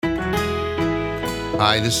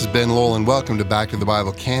Hi, this is Ben Lowell, and welcome to Back to the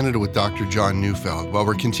Bible Canada with Dr. John Neufeld. Well,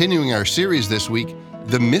 we're continuing our series this week,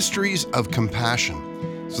 The Mysteries of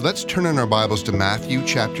Compassion. So let's turn in our Bibles to Matthew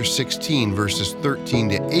chapter 16, verses 13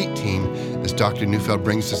 to 18, as Dr. Neufeld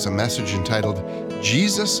brings us a message entitled,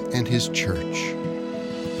 Jesus and His Church.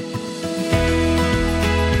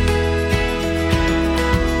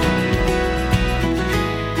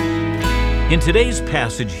 In today's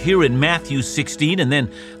passage here in Matthew 16 and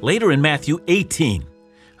then later in Matthew 18,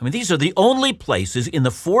 these are the only places in the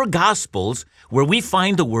four Gospels where we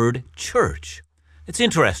find the word church. It's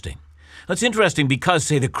interesting. It's interesting because,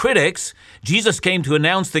 say the critics, Jesus came to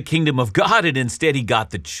announce the kingdom of God and instead he got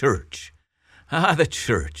the church. The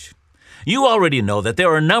church. You already know that there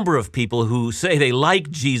are a number of people who say they like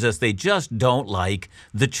Jesus, they just don't like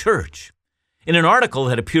the church. In an article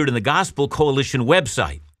that appeared in the Gospel Coalition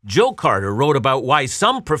website, Joe Carter wrote about why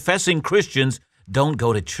some professing Christians don't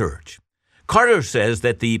go to church. Carter says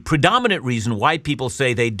that the predominant reason why people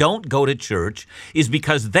say they don't go to church is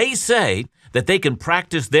because they say that they can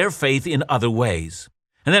practice their faith in other ways.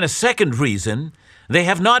 And then a second reason, they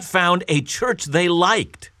have not found a church they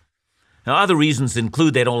liked. Now, other reasons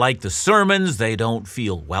include they don't like the sermons, they don't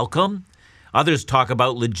feel welcome. Others talk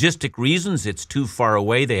about logistic reasons, it's too far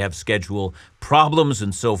away, they have schedule problems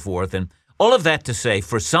and so forth. And all of that to say,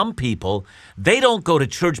 for some people, they don't go to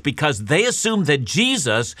church because they assume that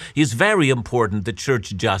Jesus is very important, the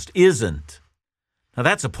church just isn't. Now,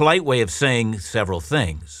 that's a polite way of saying several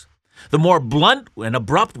things. The more blunt and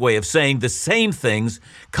abrupt way of saying the same things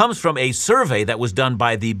comes from a survey that was done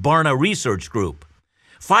by the Barna Research Group.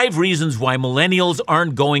 5 reasons why millennials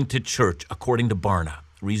aren't going to church, according to Barna.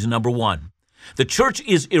 Reason number 1, the church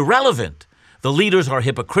is irrelevant. The leaders are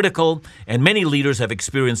hypocritical, and many leaders have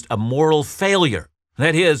experienced a moral failure.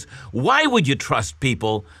 That is, why would you trust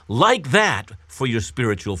people like that for your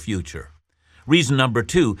spiritual future? Reason number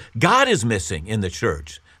 2, God is missing in the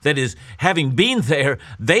church. That is, having been there,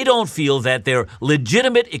 they don't feel that their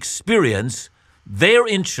legitimate experience there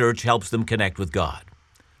in church helps them connect with God.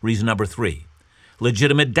 Reason number 3,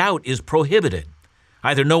 legitimate doubt is prohibited.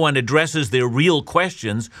 Either no one addresses their real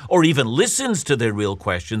questions or even listens to their real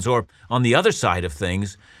questions, or on the other side of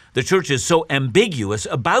things, the church is so ambiguous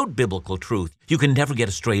about biblical truth, you can never get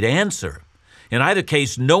a straight answer. In either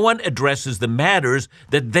case, no one addresses the matters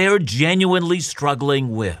that they're genuinely struggling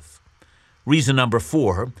with. Reason number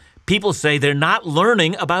 4, people say they're not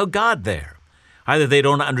learning about God there. Either they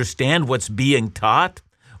don't understand what's being taught,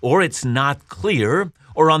 or it's not clear,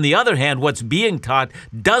 or on the other hand, what's being taught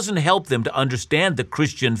doesn't help them to understand the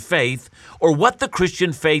Christian faith or what the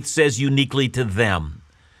Christian faith says uniquely to them.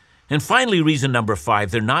 And finally, reason number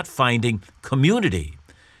 5, they're not finding community.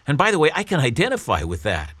 And by the way, I can identify with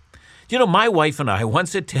that. You know, my wife and I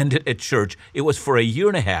once attended a church. It was for a year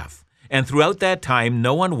and a half. And throughout that time,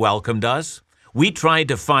 no one welcomed us. We tried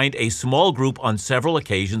to find a small group on several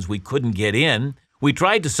occasions. We couldn't get in. We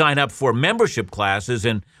tried to sign up for membership classes,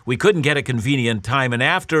 and we couldn't get a convenient time. And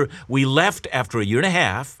after we left after a year and a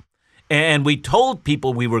half, and we told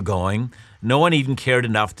people we were going, no one even cared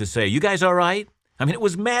enough to say, "You guys all right?" It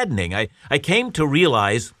was maddening. I came to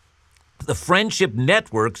realize the friendship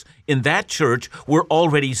networks in that church were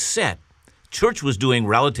already set. Church was doing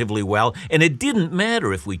relatively well, and it didn't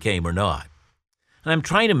matter if we came or not. And I'm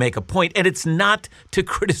trying to make a point, and it's not to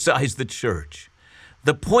criticize the church.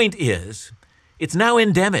 The point is, it's now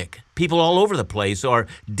endemic. People all over the place are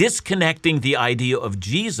disconnecting the idea of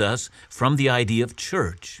Jesus from the idea of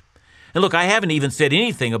church. And look, I haven't even said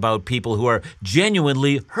anything about people who are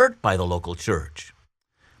genuinely hurt by the local church.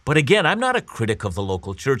 But again, I'm not a critic of the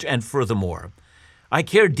local church, and furthermore, I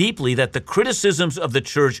care deeply that the criticisms of the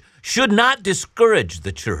church should not discourage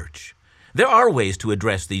the church. There are ways to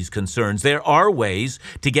address these concerns. There are ways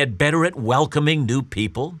to get better at welcoming new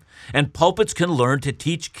people, and pulpits can learn to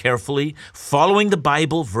teach carefully, following the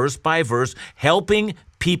Bible verse by verse, helping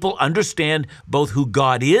people understand both who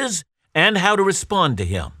God is and how to respond to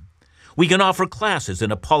Him. We can offer classes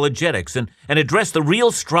in apologetics and address the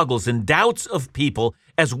real struggles and doubts of people,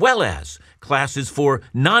 as well as classes for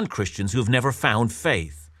non-Christians who've never found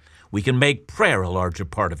faith. We can make prayer a larger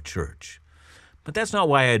part of church. But that's not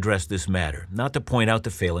why I address this matter, not to point out the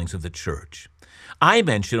failings of the church. I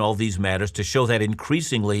mention all these matters to show that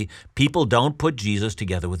increasingly people don't put Jesus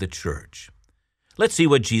together with the church. Let's see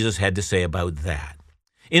what Jesus had to say about that.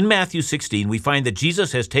 In Matthew 16, we find that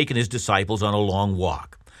Jesus has taken his disciples on a long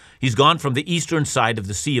walk. He's gone from the eastern side of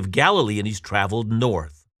the Sea of Galilee and he's traveled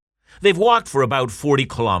north. They've walked for about 40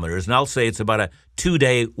 kilometers, and I'll say it's about a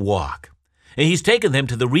 2-day walk. And he's taken them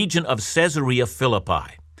to the region of Caesarea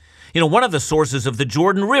Philippi. One of the sources of the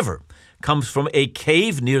Jordan River comes from a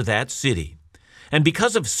cave near that city. And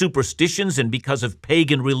because of superstitions and because of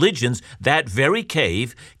pagan religions, that very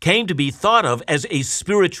cave came to be thought of as a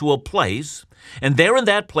spiritual place, and there in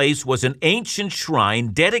that place was an ancient shrine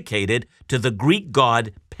dedicated to the Greek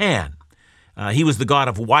god Pan. He was the god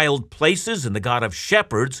of wild places and the god of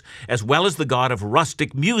shepherds, as well as the god of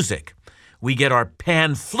rustic music. We get our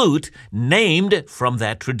Pan flute named from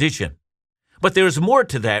that tradition. But there's more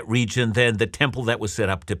to that region than the temple that was set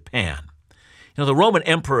up to Pan. The Roman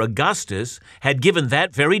Emperor Augustus had given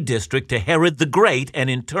that very district to Herod the Great, and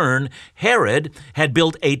in turn, Herod had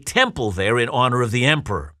built a temple there in honor of the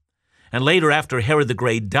emperor. And later, after Herod the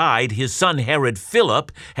Great died, his son Herod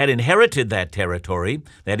Philip had inherited that territory,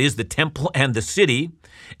 that is, the temple and the city,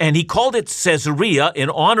 and he called it Caesarea in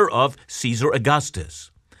honor of Caesar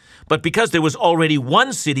Augustus. But because there was already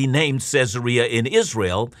one city named Caesarea in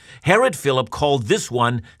Israel, Herod Philip called this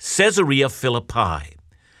one Caesarea Philippi.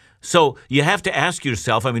 So you have to ask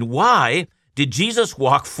yourself, why did Jesus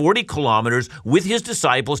walk 40 kilometers with his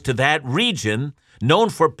disciples to that region known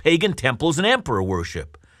for pagan temples and emperor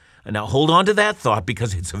worship? And now hold on to that thought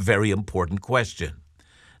because it's a very important question.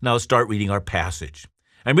 Now start reading our passage.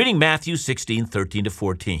 I'm reading Matthew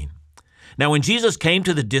 16:13-14. Now when Jesus came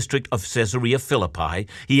to the district of Caesarea Philippi,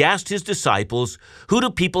 he asked his disciples, "Who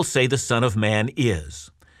do people say the Son of Man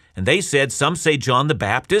is?" And they said, "Some say John the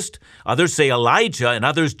Baptist, others say Elijah, and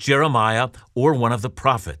others Jeremiah or one of the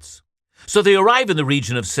prophets." So they arrive in the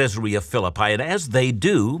region of Caesarea Philippi, and as they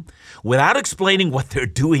do, without explaining what they're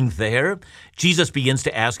doing there, Jesus begins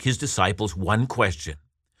to ask his disciples one question.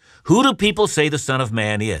 Who do people say the Son of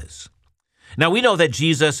Man is? Now we know that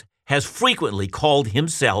Jesus has frequently called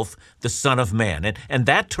himself the Son of Man, and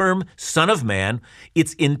that term, Son of Man,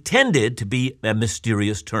 it's intended to be a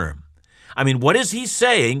mysterious term. What is he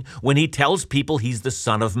saying when he tells people he's the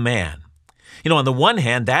Son of Man? On the one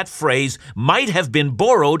hand, that phrase might have been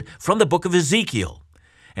borrowed from the book of Ezekiel.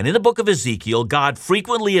 And in the book of Ezekiel, God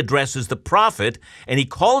frequently addresses the prophet, and he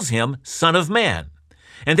calls him Son of Man.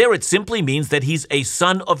 And there it simply means that he's a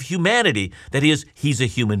son of humanity, that is, he's a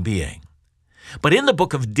human being. But in the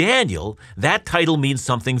book of Daniel, that title means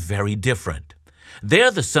something very different.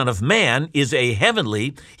 There, the Son of Man is a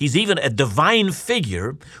heavenly, he's even a divine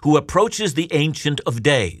figure who approaches the Ancient of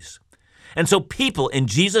Days. And so people in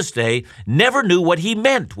Jesus' day never knew what he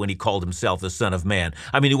meant when he called himself the Son of Man.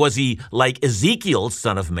 Was he like Ezekiel's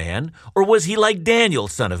Son of Man, or was he like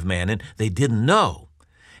Daniel's Son of Man? And they didn't know.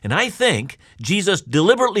 And I think Jesus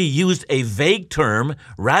deliberately used a vague term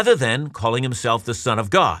rather than calling himself the Son of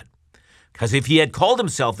God. Because if he had called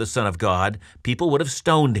himself the Son of God, people would have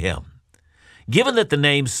stoned him. Given that the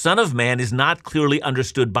name Son of Man is not clearly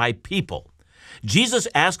understood by people, Jesus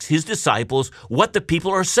asks his disciples what the people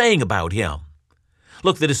are saying about him.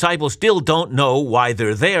 Look, the disciples still don't know why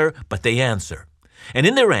they're there, but they answer. And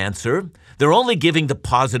in their answer, they're only giving the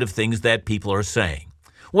positive things that people are saying.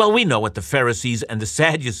 Well, we know what the Pharisees and the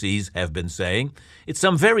Sadducees have been saying. It's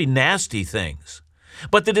some very nasty things.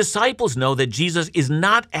 But the disciples know that Jesus is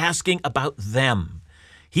not asking about them.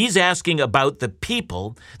 He's asking about the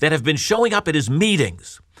people that have been showing up at his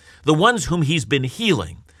meetings, the ones whom he's been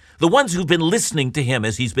healing, the ones who've been listening to him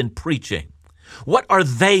as he's been preaching. What are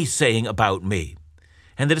they saying about me?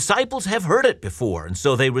 And the disciples have heard it before, and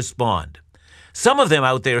so they respond. Some of them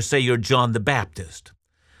out there say you're John the Baptist.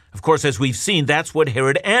 Of course, as we've seen, that's what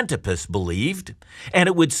Herod Antipas believed, and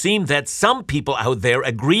it would seem that some people out there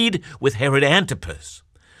agreed with Herod Antipas.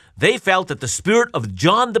 They felt that the spirit of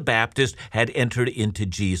John the Baptist had entered into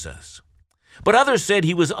Jesus. But others said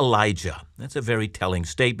he was Elijah. That's a very telling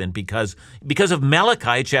statement because of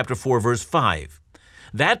Malachi chapter 4, verse 5.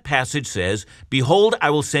 That passage says, "Behold, I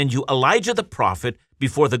will send you Elijah the prophet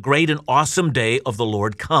before the great and awesome day of the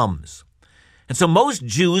Lord comes." And so most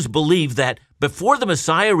Jews believed that before the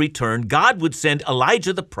Messiah returned, God would send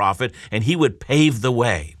Elijah the prophet and he would pave the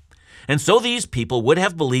way. And so these people would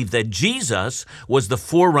have believed that Jesus was the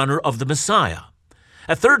forerunner of the Messiah.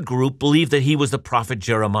 A third group believed that he was the prophet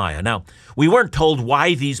Jeremiah. Now, we weren't told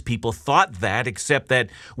why these people thought that, except that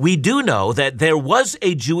we do know that there was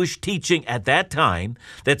a Jewish teaching at that time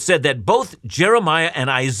that said that both Jeremiah and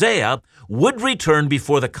Isaiah would return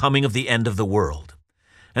before the coming of the end of the world.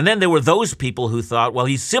 And then there were those people who thought, well,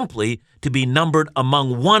 he's simply to be numbered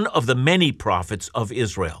among one of the many prophets of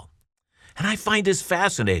Israel. And I find this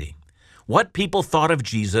fascinating. What people thought of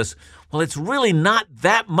Jesus, well, it's really not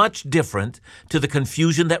that much different to the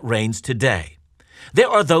confusion that reigns today. There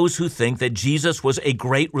are those who think that Jesus was a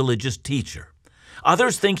great religious teacher.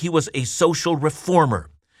 Others think he was a social reformer.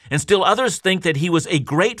 And still others think that he was a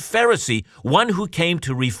great Pharisee, one who came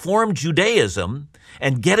to reform Judaism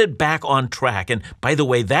and get it back on track. And by the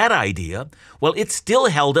way, that idea, well, it's still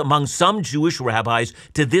held among some Jewish rabbis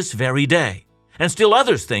to this very day. And still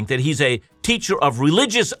others think that he's a teacher of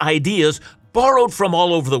religious ideas borrowed from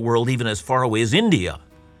all over the world, even as far away as India.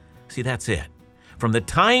 See, that's it. From the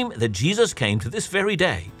time that Jesus came to this very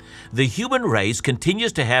day, the human race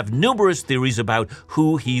continues to have numerous theories about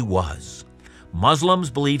who he was. Muslims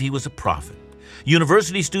believe he was a prophet.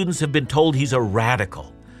 University students have been told he's a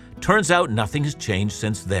radical. Turns out nothing has changed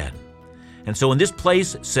since then. And so in this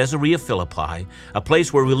place, Caesarea Philippi, a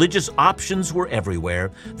place where religious options were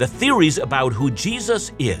everywhere, the theories about who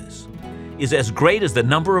Jesus is as great as the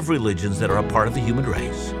number of religions that are a part of the human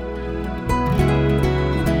race.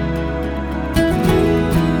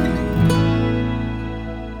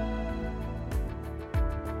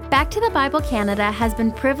 Back to the Bible Canada has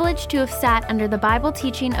been privileged to have sat under the Bible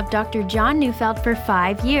teaching of Dr. John Neufeld for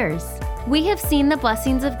 5 years. We have seen the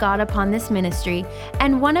blessings of God upon this ministry,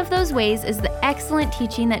 and one of those ways is the excellent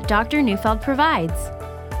teaching that Dr. Neufeld provides.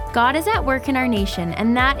 God is at work in our nation,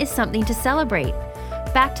 and that is something to celebrate.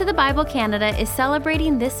 Back to the Bible Canada is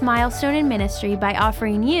celebrating this milestone in ministry by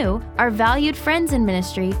offering you, our valued friends in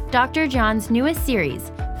ministry, Dr. John's newest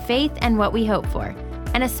series, Faith and What We Hope For,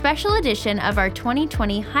 and a special edition of our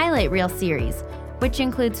 2020 Highlight Reel series, which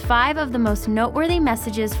includes 5 of the most noteworthy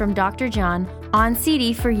messages from Dr. John on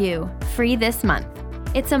CD for you, free this month.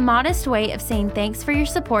 It's a modest way of saying thanks for your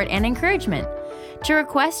support and encouragement. To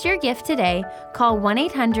request your gift today, call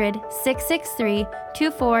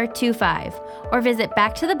 1-800-663-2425 or visit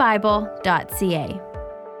backtothebible.ca.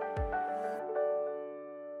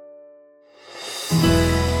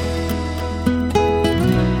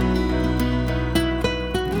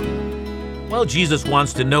 Well, Jesus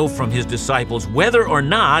wants to know from his disciples whether or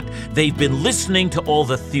not they've been listening to all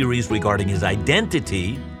the theories regarding his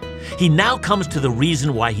identity. He now comes to the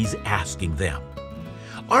reason why he's asking them.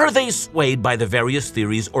 Are they swayed by the various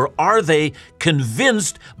theories, or are they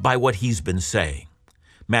convinced by what he's been saying?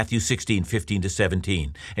 Matthew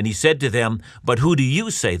 16:15-17. And he said to them, "But who do you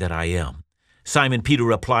say that I am?" Simon Peter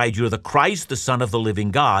replied, "You're the Christ, the Son of the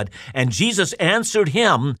living God." And Jesus answered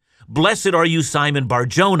him, "Blessed are you, Simon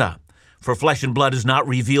Bar-Jonah, for flesh and blood has not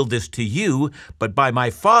revealed this to you, but by my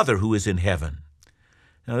Father who is in heaven."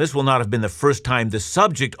 Now, this will not have been the first time the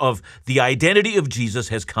subject of the identity of Jesus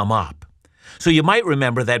has come up. So you might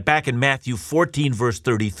remember that back in Matthew 14, verse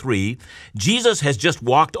 33, Jesus has just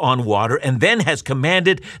walked on water and then has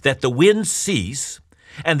commanded that the wind cease,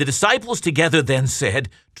 and the disciples together then said,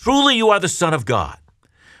 "Truly you are the Son of God."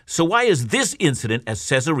 So why is this incident at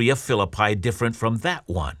Caesarea Philippi different from that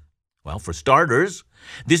one? Well, for starters,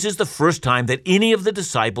 this is the first time that any of the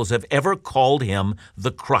disciples have ever called him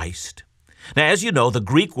the Christ. Now, as you know, the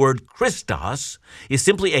Greek word Christos is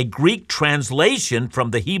simply a Greek translation from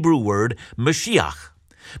the Hebrew word Mashiach.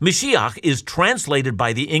 Mashiach is translated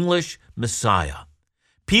by the English Messiah.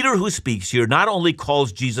 Peter, who speaks here, not only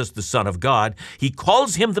calls Jesus the Son of God, he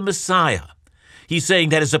calls him the Messiah. He's saying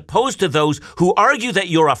that as opposed to those who argue that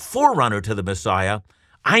you're a forerunner to the Messiah,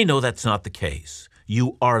 I know that's not the case.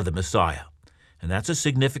 You are the Messiah. And that's a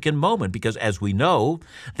significant moment because, as we know,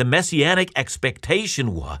 the messianic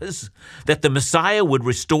expectation was that the Messiah would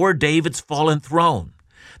restore David's fallen throne,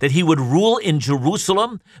 that he would rule in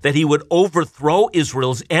Jerusalem, that he would overthrow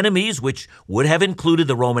Israel's enemies, which would have included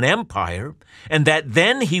the Roman Empire, and that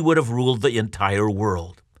then he would have ruled the entire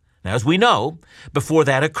world. Now, as we know, before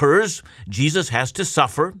that occurs, Jesus has to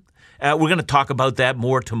suffer. We're going to talk about that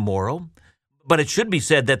more tomorrow. But it should be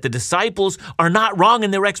said that the disciples are not wrong in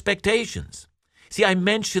their expectations. See, I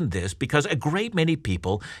mentioned this because a great many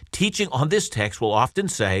people teaching on this text will often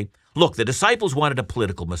say, look, the disciples wanted a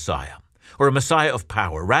political Messiah or a Messiah of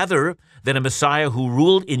power rather than a Messiah who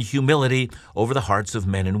ruled in humility over the hearts of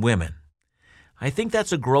men and women. I think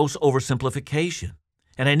that's a gross oversimplification,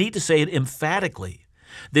 and I need to say it emphatically.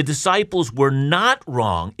 The disciples were not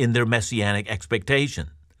wrong in their messianic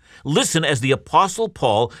expectation. Listen as the Apostle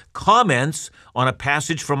Paul comments on a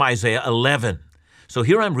passage from Isaiah 11. So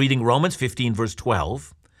here I'm reading Romans 15, verse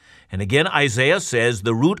 12. And again, Isaiah says,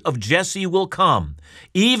 "The root of Jesse will come,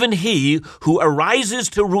 even he who arises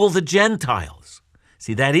to rule the Gentiles."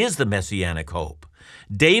 See, that is the messianic hope.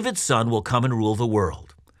 David's son will come and rule the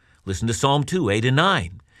world. Listen to Psalm 2, 8 and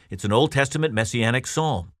 9. It's an Old Testament messianic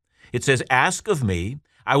psalm. It says, "Ask of me,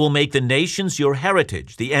 I will make the nations your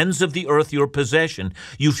heritage, the ends of the earth your possession.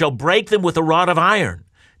 You shall break them with a rod of iron,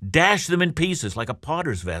 dash them in pieces like a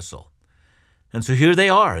potter's vessel." And so here they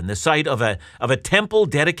are in the site of a temple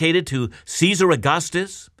dedicated to Caesar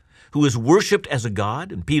Augustus, who is worshiped as a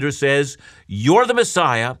god. And Peter says, you're the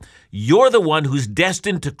Messiah. You're the one who's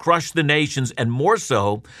destined to crush the nations. And more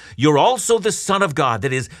so, you're also the Son of God.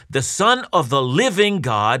 That is, the Son of the living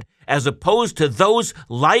God, as opposed to those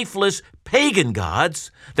lifeless pagan gods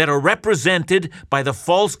that are represented by the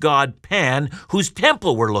false god Pan, whose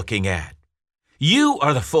temple we're looking at. You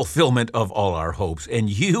are the fulfillment of all our hopes, and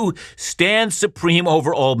you stand supreme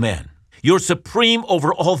over all men. You're supreme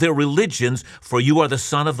over all their religions, for you are the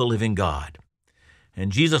Son of the living God.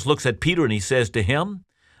 And Jesus looks at Peter and he says to him,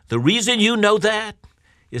 the reason you know that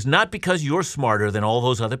is not because you're smarter than all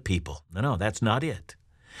those other people. No, that's not it.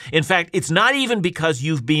 In fact, it's not even because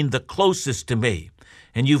you've been the closest to me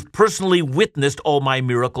and you've personally witnessed all my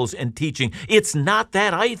miracles and teaching. It's not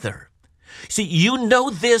that either. See, you know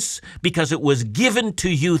this because it was given to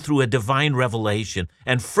you through a divine revelation.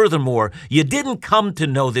 And furthermore, you didn't come to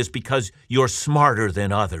know this because you're smarter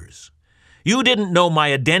than others. You didn't know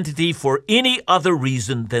my identity for any other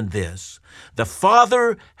reason than this. The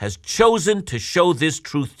Father has chosen to show this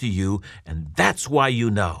truth to you, and that's why you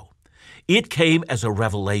know. It came as a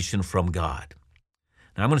revelation from God.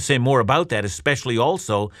 Now, I'm going to say more about that, especially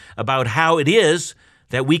also about how it is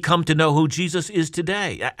that we come to know who Jesus is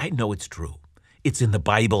today. I know it's true. It's in the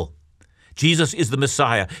Bible. Jesus is the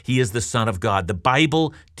Messiah. He is the Son of God. The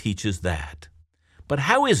Bible teaches that. But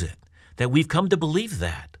how is it that we've come to believe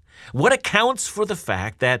that? What accounts for the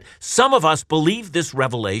fact that some of us believe this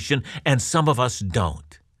revelation and some of us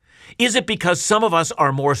don't? Is it because some of us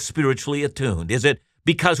are more spiritually attuned? Is it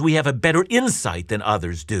because we have a better insight than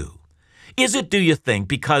others do? Is it, do you think,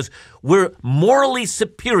 because we're morally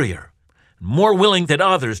superior, more willing than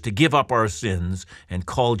others to give up our sins and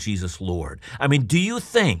call Jesus Lord? I mean, do you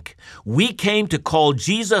think we came to call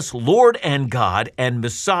Jesus Lord and God and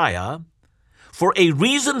Messiah for a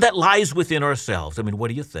reason that lies within ourselves? I mean, what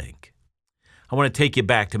do you think? I want to take you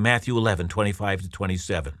back to Matthew 11, 25 to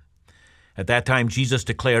 27. At that time, Jesus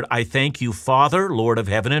declared, I thank you, Father, Lord of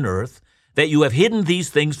heaven and earth, that you have hidden these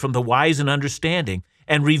things from the wise and understanding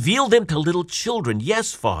and revealed them to little children.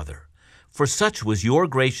 Yes, Father, for such was your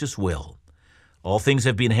gracious will. All things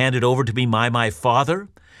have been handed over to me by my Father.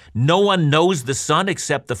 No one knows the Son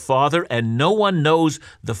except the Father, and no one knows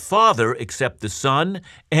the Father except the Son,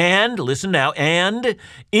 and, listen now, and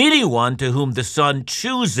anyone to whom the Son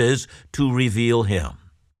chooses to reveal him.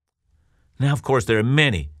 Now, of course, there are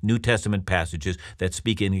many New Testament passages that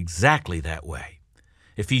speak in exactly that way.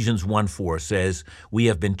 Ephesians 1:4 says, we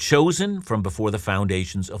have been chosen from before the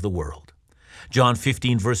foundations of the world. John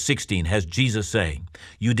 15, verse 16 has Jesus saying,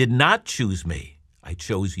 you did not choose me, I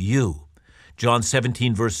chose you. John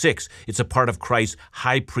 17, verse 6, it's a part of Christ's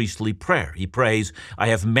high priestly prayer. He prays, I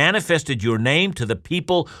have manifested your name to the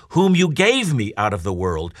people whom you gave me out of the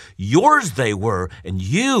world. Yours they were, and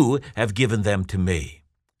you have given them to me.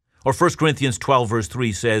 Or 1 Corinthians 12, verse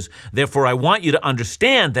 3 says, therefore I want you to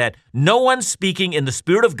understand that no one speaking in the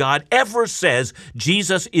Spirit of God ever says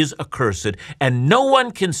Jesus is accursed, and no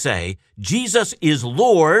one can say Jesus is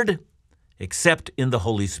Lord except in the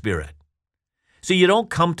Holy Spirit. So you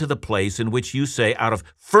don't come to the place in which you say out of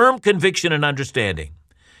firm conviction and understanding,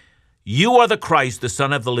 you are the Christ, the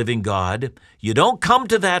Son of the living God. You don't come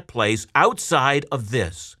to that place outside of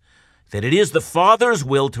this, that it is the Father's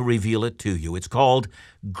will to reveal it to you. It's called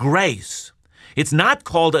grace. It's not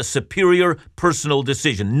called a superior personal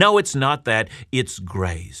decision. No, it's not that. It's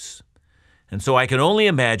grace. And so I can only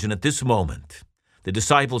imagine at this moment, the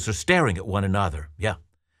disciples are staring at one another. Yeah,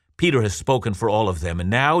 Peter has spoken for all of them. And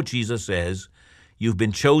now Jesus says, you've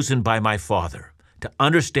been chosen by my Father to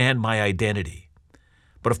understand my identity.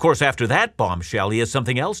 But of course, after that bombshell, he has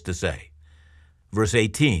something else to say. Verse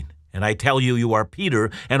 18, and I tell you, you are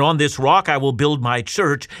Peter, and on this rock I will build my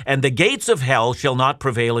church, and the gates of hell shall not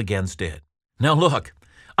prevail against it. Now look,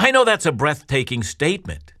 I know that's a breathtaking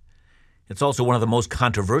statement. It's also one of the most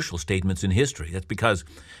controversial statements in history. That's because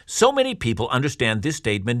so many people understand this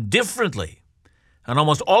statement differently, and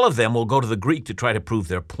almost all of them will go to the Greek to try to prove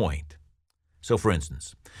their point. So for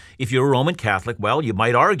instance, if you're a Roman Catholic, well, you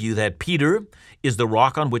might argue that Peter is the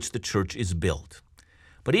rock on which the church is built.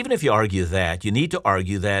 But even if you argue that, you need to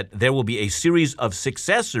argue that there will be a series of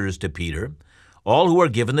successors to Peter, all who are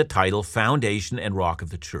given the title foundation and rock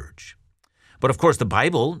of the church. But of course, the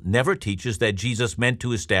Bible never teaches that Jesus meant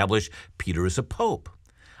to establish Peter as a pope.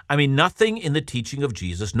 I mean, nothing in the teaching of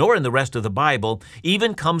Jesus, nor in the rest of the Bible,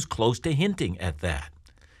 even comes close to hinting at that.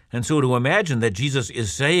 And so to imagine that Jesus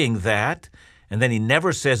is saying that, and then he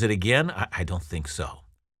never says it again, I don't think so.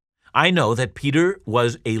 I know that Peter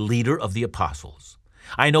was a leader of the apostles.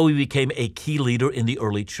 I know he became a key leader in the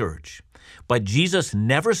early church. But Jesus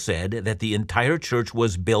never said that the entire church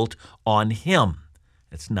was built on him.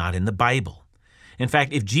 It's not in the Bible. In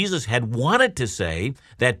fact, if Jesus had wanted to say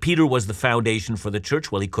that Peter was the foundation for the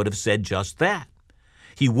church, well, he could have said just that.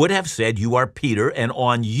 He would have said, "You are Peter, and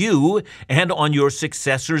on you and on your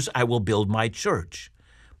successors I will build my church."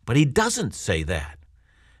 But he doesn't say that.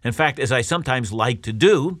 In fact, as I sometimes like to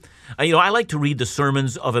do, I like to read the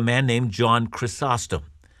sermons of a man named John Chrysostom.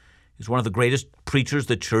 He's one of the greatest preachers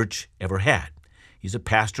the church ever had. He's a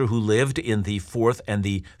pastor who lived in the 4th and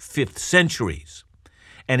the 5th centuries.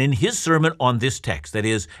 And in his sermon on this text, that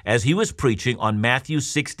is, as he was preaching on Matthew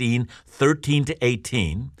 16, 13 to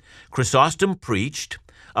 18, Chrysostom preached,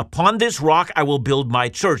 "Upon this rock I will build my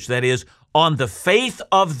church," that is, on the faith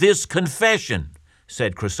of this confession,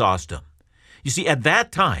 said Chrysostom. You see, at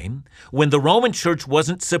that time, when the Roman Church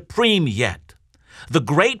wasn't supreme yet, the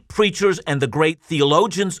great preachers and the great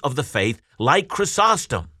theologians of the faith, like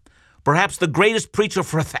Chrysostom, perhaps the greatest preacher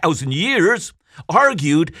for 1,000 years,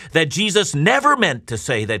 argued that Jesus never meant to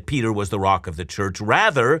say that Peter was the rock of the church,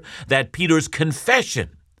 rather that Peter's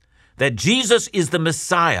confession that Jesus is the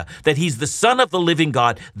Messiah, that he's the Son of the living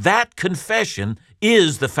God, that confession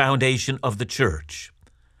is the foundation of the church.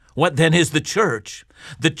 What then is the church?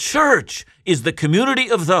 The church is the community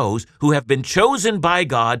of those who have been chosen by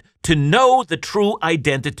God to know the true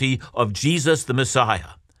identity of Jesus the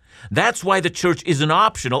Messiah. That's why the church isn't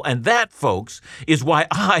optional, and that, folks, is why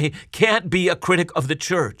I can't be a critic of the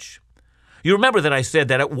church. You remember that I said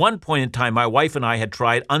that at one point in time, my wife and I had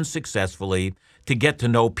tried unsuccessfully to get to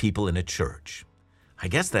know people in a church. I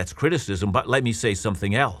guess that's criticism, but let me say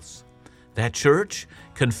something else. That church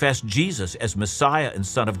confessed Jesus as Messiah and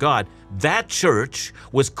Son of God. That church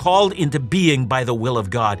was called into being by the will of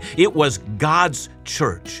God. It was God's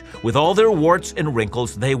church. With all their warts and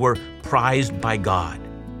wrinkles, they were prized by God.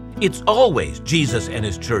 It's always Jesus and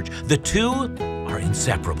his church. The two are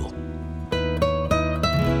inseparable.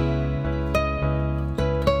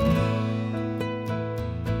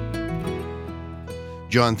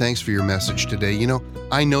 John, thanks for your message today.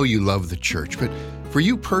 I know you love the church, but for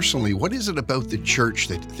you personally, what is it about the church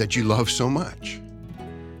that you love so much?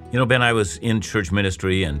 Ben, I was in church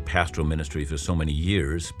ministry and pastoral ministry for so many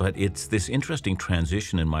years, but it's this interesting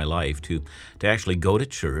transition in my life to actually go to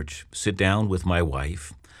church, sit down with my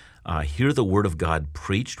wife, hear the Word of God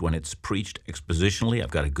preached when it's preached expositionally.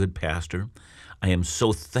 I've got a good pastor. I am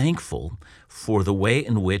so thankful for the way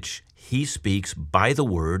in which he speaks by the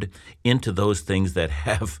Word into those things that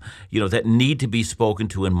have, that need to be spoken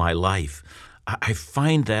to in my life. I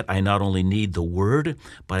find that I not only need the Word,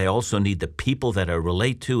 but I also need the people that I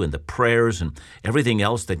relate to and the prayers and everything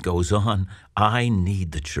else that goes on. I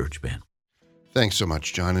need the church, Ben. Thanks so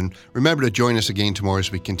much, John. And remember to join us again tomorrow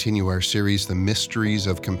as we continue our series, The Mysteries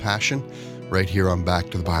of Compassion, right here on Back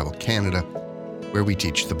to the Bible Canada, where we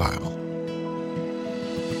teach the Bible.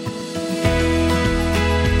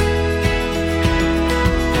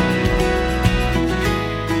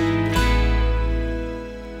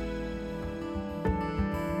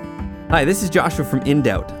 Hi, this is Joshua from In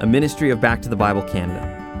Doubt, a ministry of Back to the Bible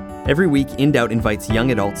Canada. Every week, In Doubt invites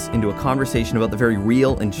young adults into a conversation about the very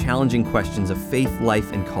real and challenging questions of faith,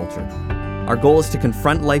 life, and culture. Our goal is to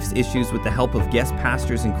confront life's issues with the help of guest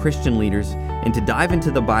pastors and Christian leaders, and to dive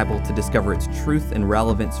into the Bible to discover its truth and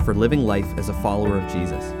relevance for living life as a follower of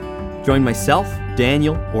Jesus. Join myself,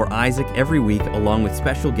 Daniel, or Isaac every week, along with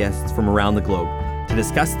special guests from around the globe, to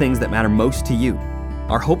discuss things that matter most to you.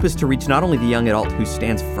 Our hope is to reach not only the young adult who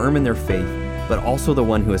stands firm in their faith, but also the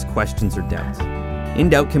one who has questions or doubts. In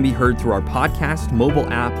Doubt can be heard through our podcast, mobile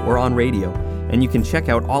app, or on radio, and you can check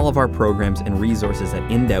out all of our programs and resources at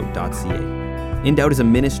indoubt.ca. In Doubt is a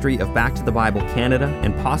ministry of Back to the Bible Canada,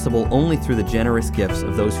 and possible only through the generous gifts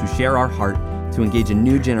of those who share our heart to engage a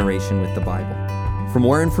new generation with the Bible. For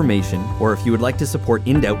more information, or if you would like to support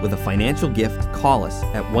In Doubt with a financial gift, call us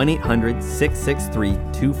at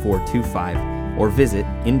 1-800-663-2425 or visit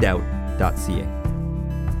indoubt.ca.